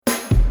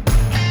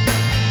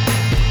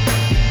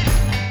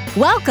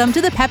Welcome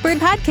to the Peppered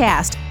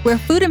Podcast, where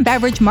food and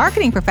beverage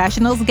marketing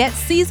professionals get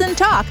seasoned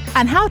talk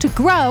on how to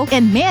grow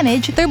and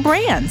manage their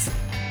brands.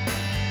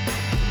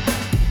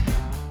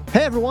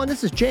 Hey everyone,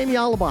 this is Jamie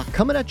Alabach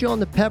coming at you on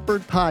the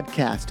Peppered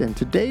Podcast, and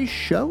today's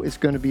show is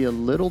going to be a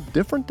little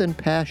different than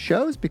past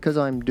shows because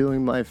I'm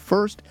doing my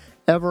first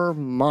ever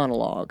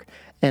monologue,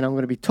 and I'm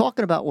going to be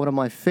talking about one of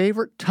my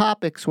favorite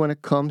topics when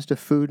it comes to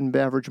food and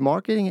beverage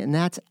marketing, and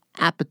that's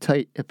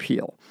appetite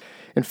appeal.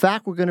 In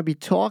fact, we're going to be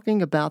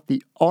talking about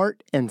the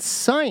art and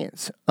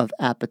science of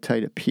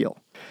appetite appeal.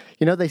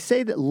 You know, they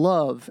say that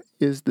love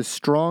is the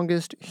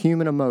strongest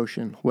human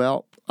emotion.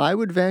 Well, I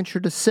would venture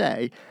to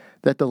say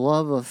that the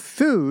love of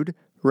food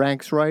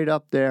ranks right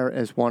up there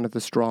as one of the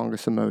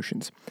strongest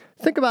emotions.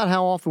 Think about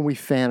how often we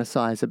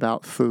fantasize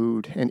about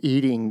food and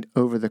eating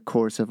over the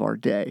course of our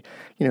day.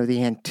 You know,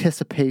 the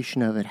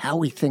anticipation of it, how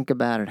we think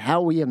about it,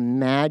 how we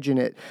imagine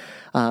it,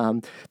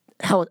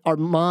 how our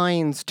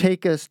minds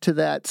take us to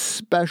that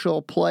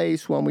special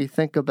place when we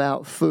think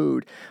about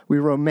food. We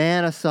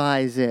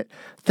romanticize it,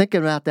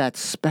 thinking about that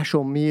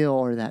special meal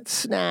or that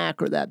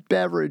snack or that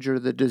beverage or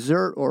the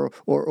dessert or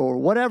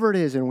whatever it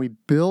is, and we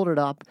build it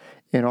up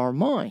in our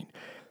mind.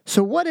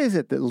 So what is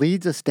it that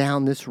leads us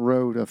down this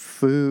road of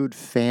food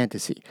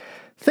fantasy?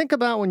 Think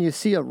about when you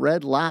see a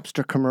Red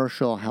Lobster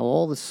commercial, how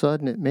all of a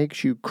sudden it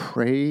makes you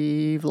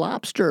crave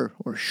lobster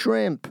or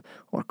shrimp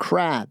or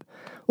crab.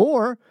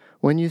 Or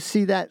when you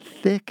see that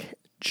thick,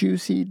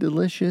 juicy,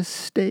 delicious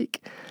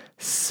steak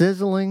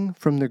sizzling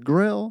from the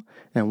grill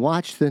and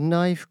watch the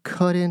knife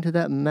cut into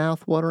that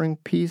mouth-watering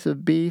piece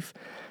of beef,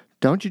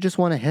 don't you just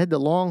want to head to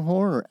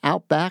Longhorn or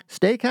Outback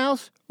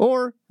Steakhouse?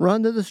 Or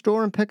run to the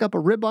store and pick up a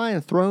ribeye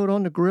and throw it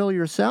on the grill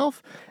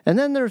yourself? And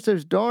then there's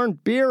those darn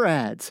beer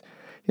ads.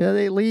 You know,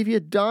 they leave you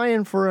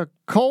dying for a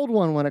cold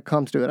one when it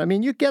comes to it. I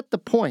mean, you get the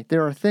point.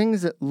 There are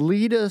things that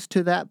lead us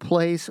to that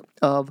place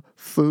of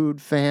food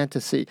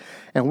fantasy.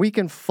 And we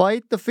can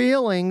fight the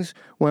feelings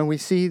when we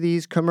see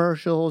these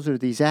commercials or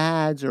these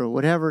ads or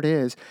whatever it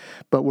is,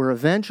 but we're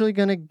eventually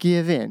going to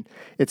give in.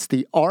 It's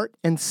the art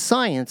and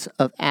science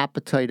of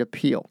appetite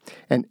appeal.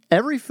 And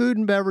every food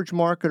and beverage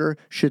marketer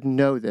should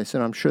know this,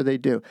 and I'm sure they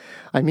do.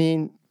 I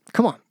mean,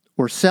 come on,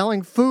 we're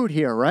selling food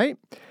here, right?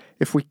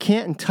 If we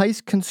can't entice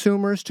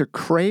consumers to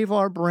crave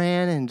our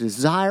brand and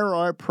desire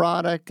our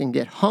product and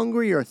get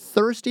hungry or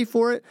thirsty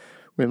for it,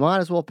 we might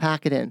as well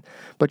pack it in.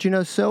 But you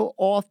know, so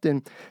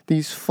often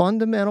these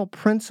fundamental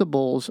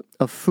principles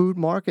of food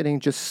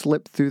marketing just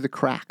slip through the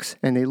cracks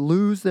and they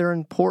lose their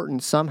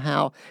importance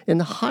somehow in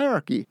the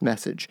hierarchy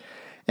message.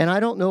 And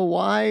I don't know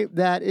why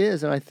that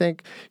is. And I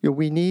think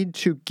we need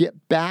to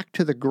get back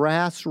to the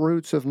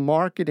grassroots of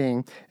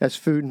marketing as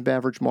food and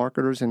beverage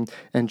marketers and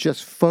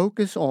just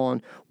focus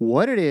on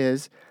what it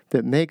is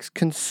that makes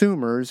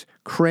consumers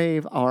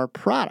crave our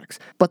products.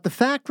 But the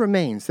fact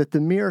remains that the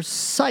mere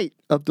sight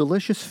of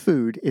delicious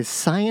food is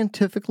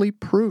scientifically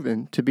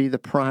proven to be the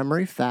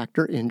primary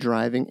factor in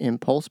driving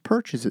impulse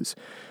purchases,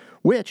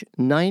 which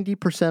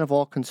 90% of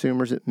all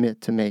consumers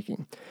admit to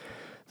making.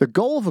 The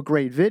goal of a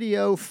great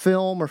video,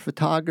 film, or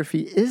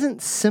photography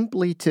isn't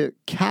simply to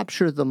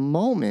capture the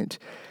moment.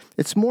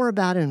 It's more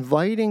about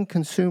inviting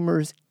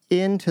consumers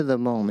into the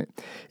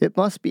moment. It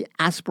must be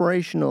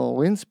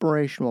aspirational,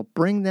 inspirational,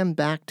 bring them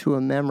back to a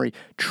memory,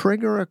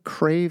 trigger a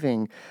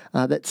craving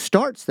that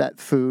starts that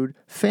food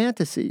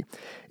fantasy.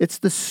 It's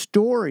the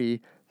story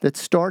that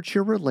starts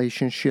your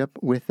relationship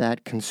with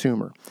that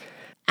consumer.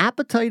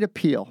 Appetite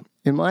appeal,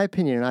 in my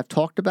opinion, and I've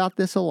talked about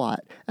this a lot,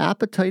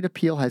 appetite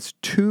appeal has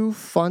two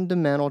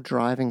fundamental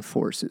driving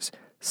forces,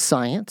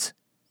 science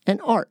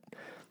and art.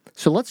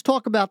 So let's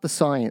talk about the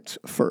science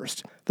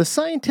first. The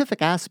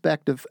scientific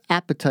aspect of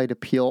appetite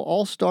appeal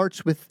all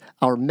starts with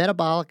our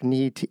metabolic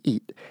need to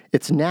eat.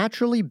 It's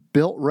naturally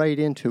built right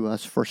into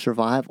us for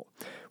survival.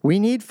 We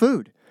need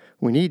food.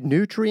 We need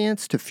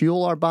nutrients to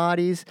fuel our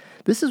bodies.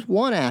 This is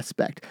one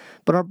aspect,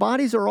 but our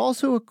bodies are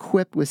also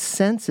equipped with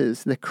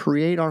senses that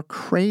create our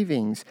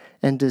cravings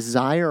and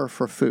desire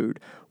for food,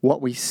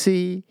 what we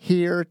see,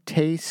 hear,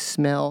 taste,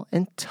 smell,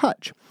 and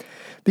touch.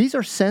 These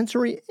are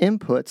sensory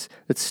inputs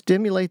that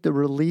stimulate the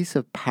release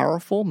of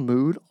powerful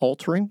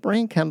mood-altering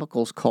brain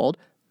chemicals called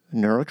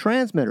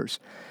neurotransmitters.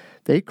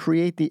 They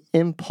create the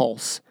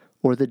impulse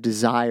or the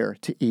desire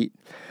to eat.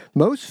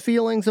 Most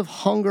feelings of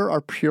hunger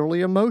are purely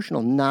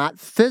emotional, not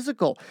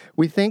physical.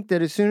 We think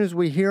that as soon as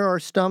we hear our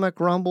stomach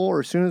rumble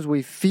or as soon as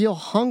we feel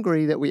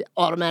hungry that we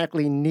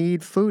automatically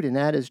need food, and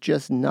that is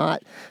just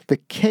not the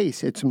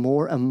case. It's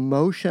more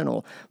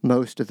emotional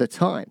most of the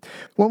time.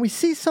 When we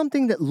see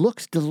something that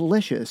looks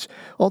delicious,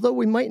 although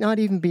we might not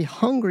even be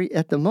hungry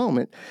at the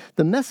moment,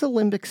 the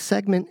mesolimbic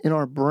segment in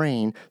our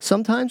brain,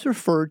 sometimes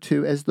referred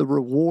to as the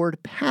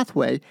reward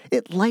pathway,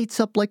 it lights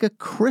up like a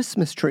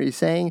Christmas tree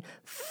saying,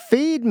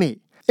 "Feed me."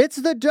 It's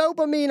the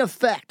dopamine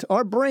effect.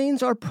 Our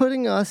brains are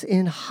putting us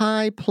in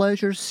high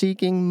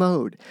pleasure-seeking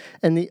mode.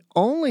 And the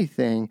only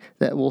thing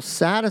that will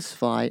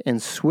satisfy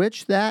and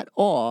switch that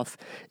off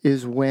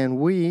is when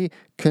we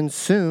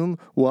consume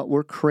what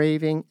we're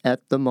craving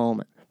at the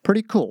moment.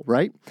 Pretty cool,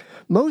 right?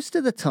 Most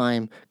of the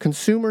time,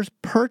 consumers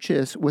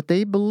purchase what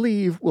they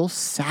believe will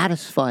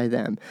satisfy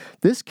them.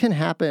 This can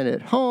happen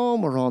at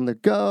home or on the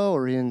go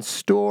or in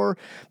store,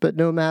 but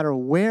no matter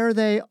where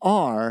they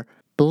are,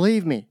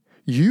 believe me,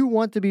 you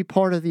want to be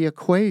part of the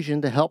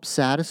equation to help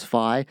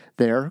satisfy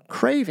their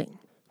craving.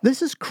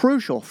 This is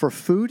crucial for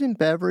food and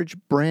beverage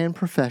brand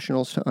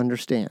professionals to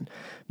understand.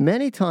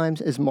 Many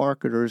times as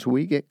marketers,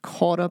 we get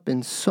caught up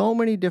in so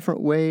many different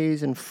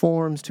ways and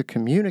forms to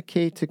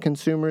communicate to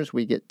consumers.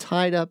 We get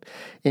tied up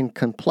in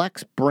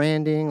complex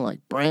branding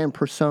like brand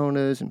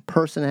personas and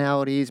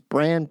personalities,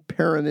 brand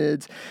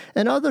pyramids,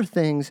 and other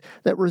things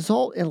that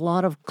result in a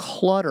lot of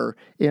clutter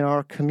in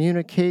our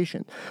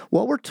communication.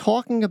 What we're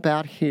talking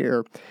about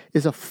here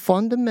is a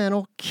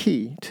fundamental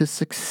key to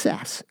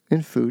success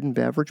in food and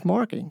beverage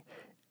marketing.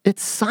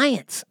 It's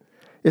science.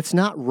 It's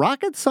not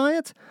rocket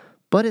science,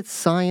 but it's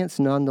science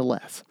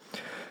nonetheless.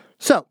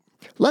 So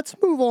let's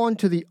move on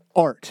to the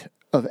art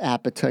of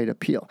appetite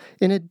appeal.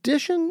 In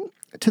addition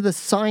to the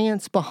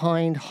science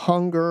behind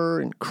hunger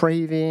and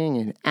craving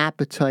and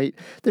appetite,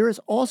 there is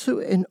also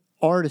an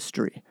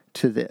artistry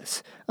to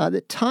this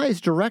that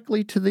ties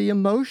directly to the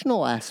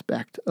emotional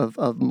aspect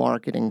of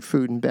marketing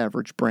food and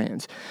beverage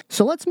brands.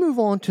 So let's move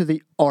on to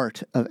the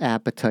art of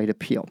appetite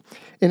appeal.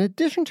 In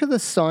addition to the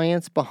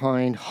science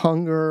behind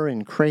hunger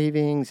and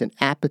cravings and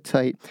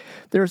appetite,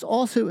 there's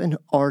also an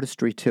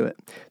artistry to it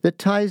that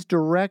ties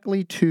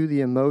directly to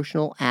the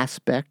emotional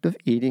aspect of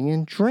eating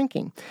and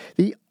drinking.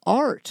 The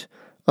art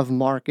of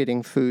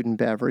marketing food and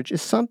beverage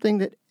is something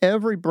that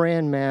every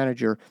brand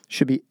manager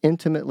should be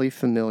intimately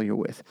familiar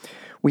with.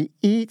 We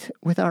eat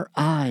with our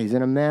eyes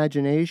and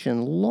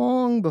imagination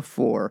long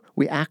before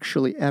we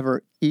actually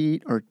ever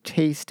eat or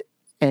taste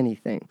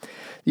anything.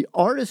 The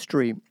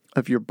artistry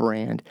of your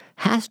brand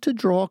has to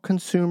draw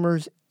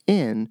consumers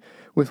in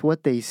with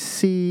what they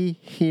see,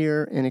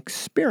 hear, and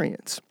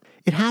experience.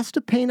 It has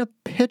to paint a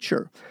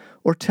picture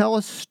or tell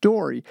a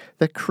story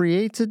that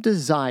creates a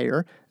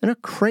desire and a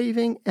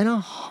craving and a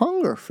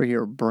hunger for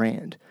your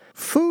brand.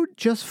 Food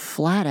just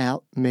flat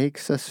out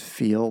makes us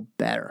feel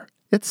better.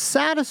 It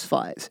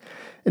satisfies.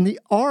 And the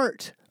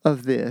art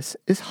of this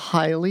is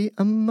highly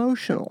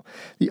emotional.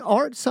 The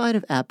art side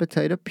of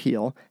appetite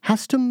appeal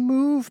has to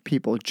move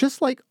people,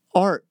 just like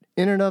art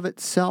in and of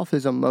itself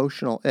is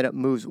emotional and it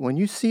moves. When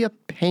you see a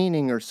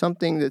painting or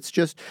something that's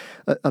just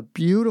a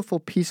beautiful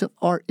piece of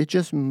art, it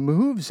just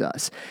moves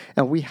us.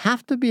 And we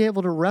have to be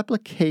able to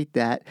replicate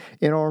that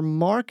in our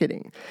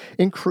marketing.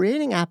 In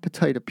creating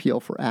appetite appeal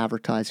for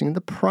advertising,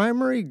 the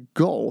primary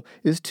goal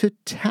is to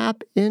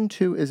tap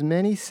into as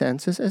many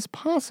senses as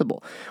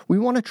possible. We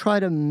want to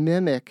try to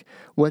mimic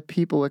what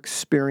people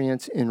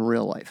experience in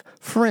real life.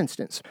 For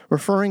instance,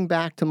 referring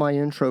back to my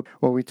intro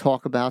where we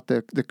talk about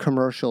the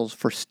commercials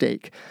for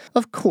steak.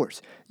 Of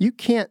course, you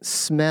can't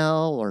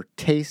smell or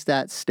taste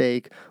that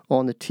steak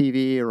on the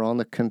TV or on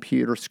the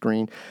computer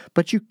screen,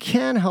 but you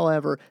can,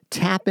 however,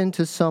 tap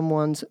into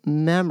someone's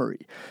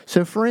memory.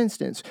 So, for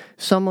instance,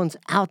 someone's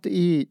out to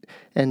eat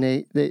and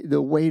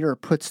the waiter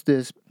puts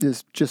this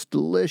just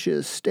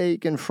delicious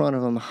steak in front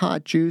of them,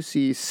 hot,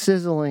 juicy,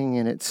 sizzling,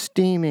 and it's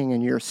steaming,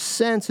 and your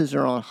senses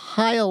are on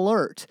high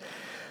alert.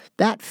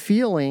 That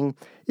feeling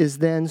is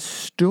then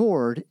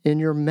stored in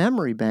your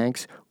memory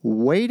banks,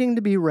 waiting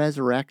to be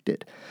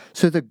resurrected.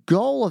 So the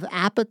goal of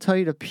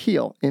appetite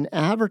appeal in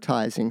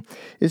advertising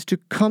is to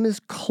come as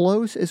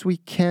close as we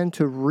can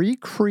to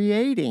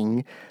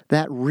recreating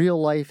that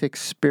real-life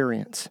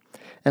experience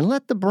and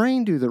let the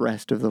brain do the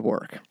rest of the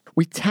work.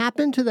 We tap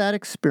into that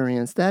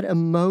experience, that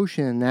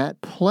emotion,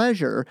 that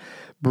pleasure,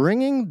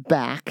 bringing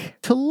back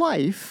to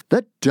life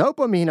the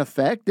dopamine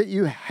effect that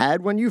you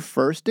had when you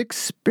first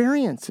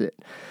experienced it.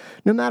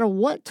 No matter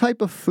what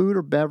type of food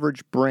or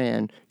beverage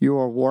brand you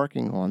are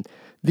working on,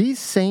 these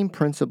same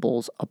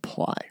principles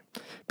apply.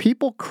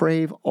 People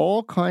crave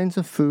all kinds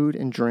of food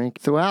and drink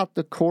throughout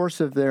the course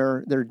of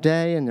their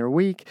day and their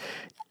week.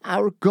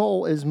 Our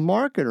goal as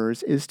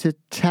marketers is to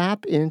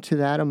tap into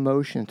that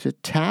emotion, to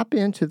tap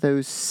into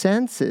those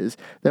senses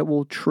that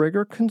will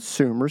trigger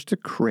consumers to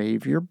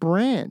crave your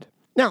brand.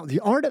 Now, the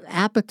art of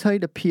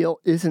appetite appeal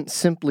isn't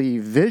simply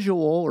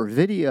visual or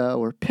video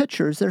or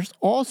pictures. There's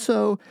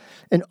also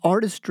an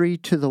artistry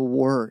to the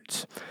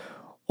words.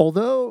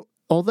 Although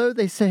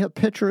they say a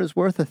picture is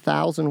worth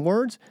 1,000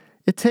 words,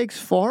 it takes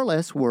far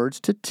less words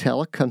to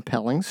tell a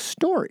compelling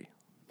story.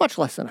 Much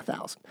less than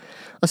 1,000.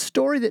 A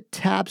story that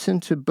taps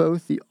into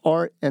both the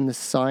art and the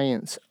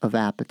science of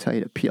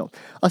appetite appeal.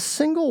 A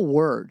single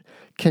word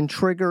can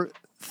trigger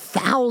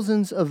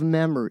thousands of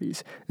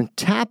memories and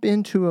tap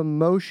into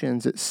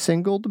emotions that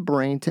signal the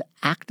brain to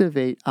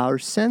activate our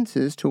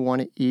senses to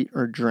want to eat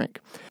or drink.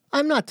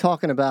 I'm not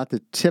talking about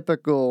the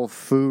typical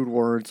food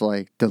words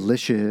like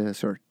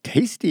delicious or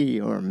tasty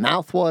or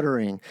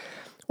mouthwatering,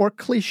 or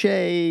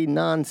cliche,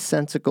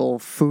 nonsensical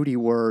foodie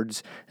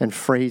words and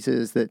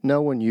phrases that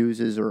no one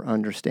uses or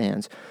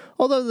understands,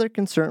 although there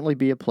can certainly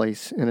be a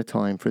place and a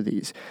time for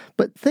these.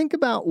 But think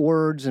about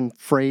words and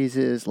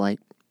phrases like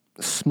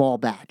small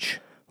batch,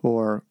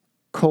 or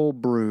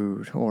cold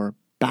brewed, or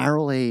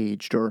barrel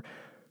aged, or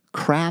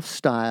craft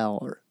style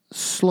or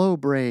slow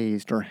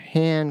braised or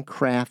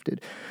handcrafted.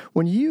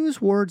 When you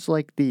use words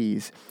like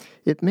these,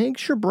 it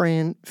makes your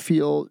brand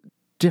feel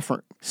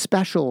different,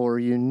 special, or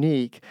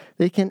unique.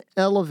 They can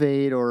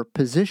elevate or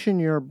position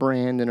your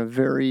brand in a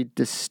very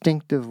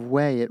distinctive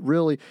way. It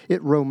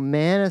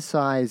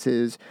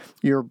romanticizes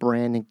your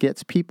brand and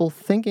gets people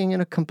thinking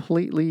in a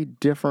completely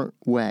different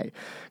way.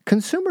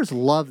 Consumers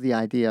love the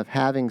idea of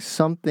having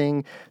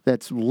something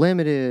that's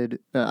limited,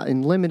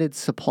 in limited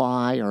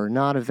supply or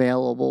not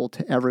available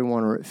to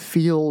everyone, or it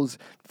feels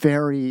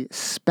very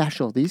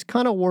special. These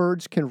kind of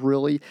words can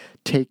really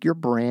take your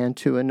brand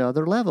to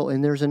another level,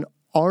 and there's an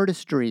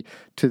artistry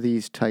to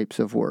these types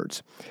of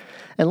words.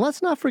 And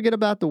let's not forget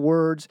about the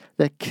words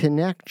that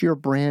connect your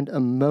brand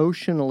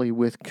emotionally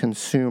with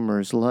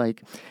consumers,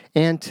 like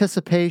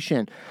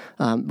anticipation.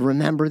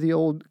 Remember the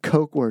old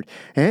Coke word,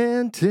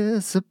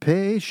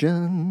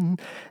 anticipation,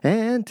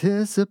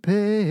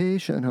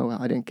 anticipation. Oh,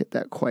 I didn't get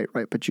that quite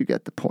right, but you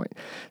get the point.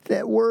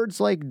 That words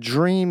like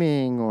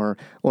dreaming or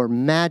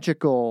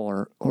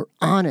magical or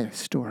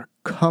honest or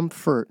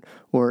comfort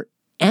or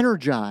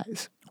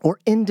energize or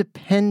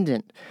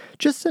independent,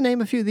 just to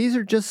name a few. These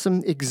are just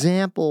some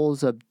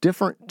examples of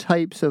different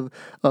types of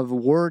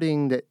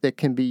wording that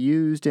can be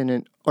used in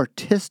an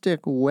artistic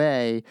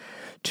way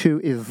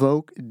to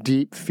evoke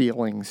deep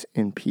feelings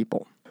in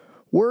people.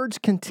 Words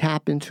can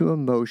tap into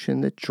emotion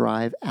that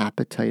drive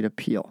appetite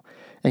appeal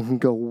and can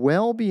go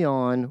well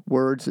beyond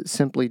words that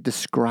simply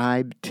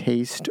describe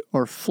taste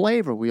or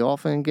flavor. We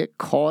often get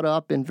caught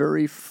up in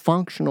very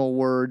functional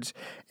words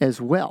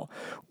as well.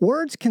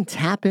 Words can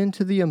tap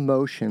into the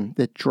emotion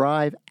that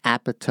drive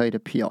appetite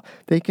appeal.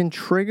 They can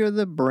trigger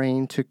the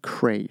brain to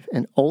crave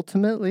and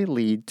ultimately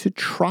lead to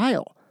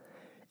trial.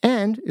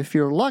 And, if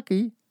you're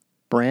lucky,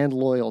 brand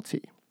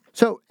loyalty.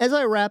 So, as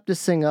I wrap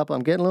this thing up,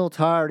 I'm getting a little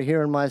tired of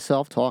hearing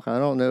myself talk. I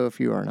don't know if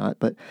you are or not,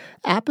 but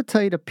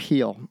appetite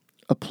appeal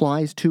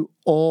applies to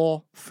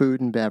all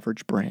food and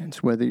beverage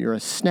brands, whether you're a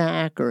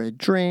snack or a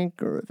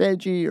drink or a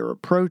veggie or a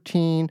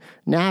protein,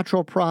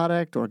 natural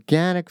product,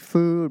 organic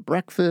food,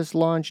 breakfast,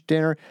 lunch,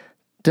 dinner,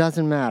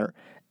 doesn't matter.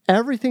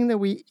 Everything that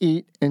we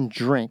eat and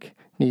drink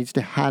needs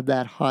to have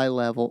that high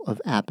level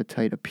of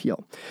appetite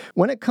appeal.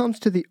 When it comes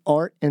to the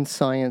art and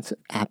science of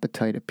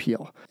appetite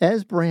appeal,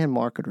 as brand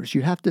marketers,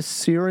 you have to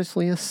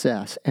seriously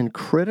assess and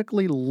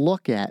critically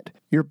look at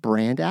your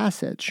brand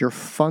assets, your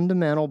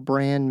fundamental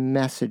brand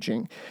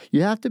messaging.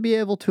 You have to be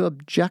able to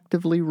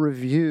objectively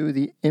review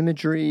the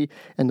imagery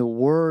and the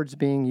words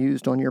being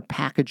used on your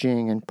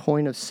packaging and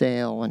point of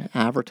sale and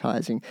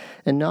advertising,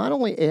 and not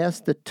only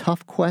ask the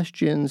tough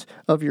questions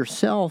of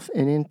yourself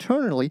and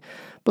internally,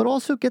 but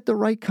also get the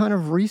right kind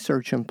of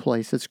research in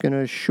place that's going to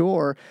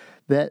assure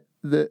that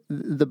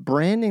the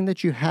branding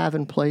that you have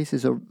in place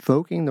is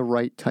evoking the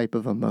right type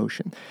of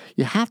emotion.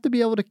 You have to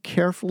be able to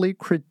carefully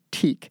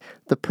critique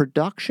the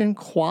production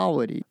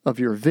quality of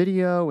your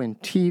video and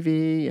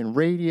TV and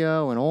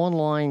radio and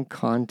online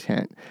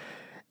content.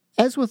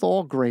 As with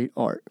all great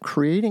art,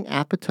 creating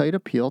appetite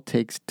appeal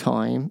takes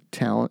time,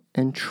 talent,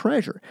 and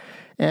treasure.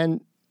 And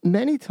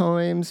many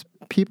times,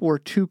 people are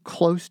too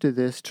close to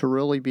this to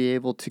really be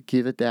able to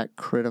give it that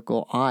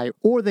critical eye,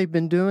 or they've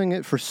been doing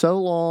it for so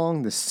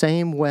long the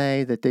same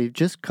way that they've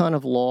just kind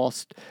of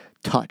lost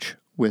touch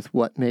with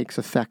what makes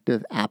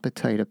effective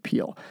appetite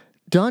appeal.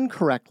 Done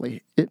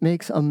correctly, it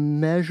makes a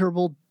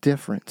measurable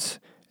difference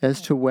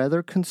as to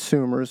whether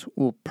consumers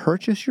will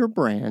purchase your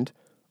brand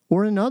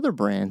or another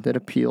brand that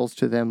appeals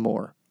to them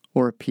more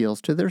or appeals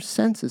to their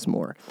senses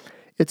more.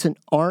 It's an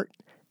art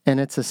and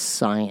it's a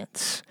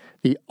science.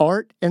 The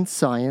art and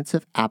science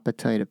of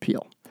appetite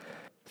appeal.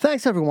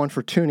 Thanks, everyone,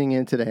 for tuning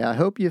in today. I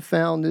hope you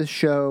found this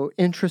show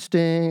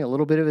interesting, a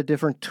little bit of a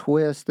different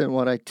twist than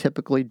what I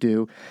typically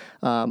do.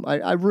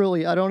 I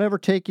don't ever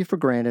take you for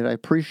granted. I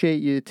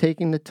appreciate you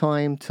taking the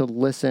time to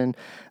listen.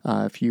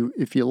 If you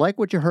like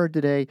what you heard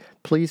today,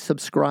 please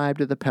subscribe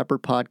to the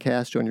Peppered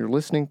Podcast on your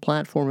listening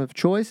platform of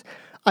choice.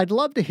 I'd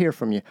love to hear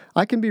from you.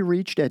 I can be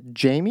reached at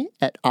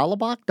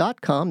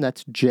jamie@allebach.com.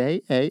 That's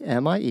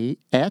JAMIE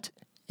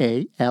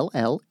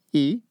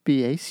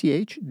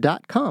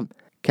 @ALLEBACH.com.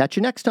 Catch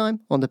you next time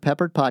on the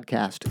Peppered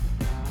Podcast.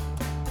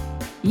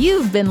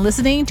 You've been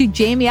listening to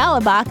Jamie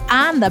Allebach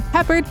on the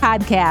Peppered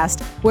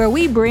Podcast, where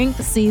we bring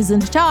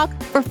seasoned talk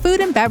for food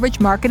and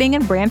beverage marketing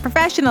and brand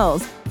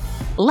professionals.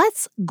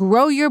 Let's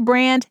grow your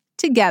brand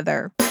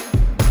together.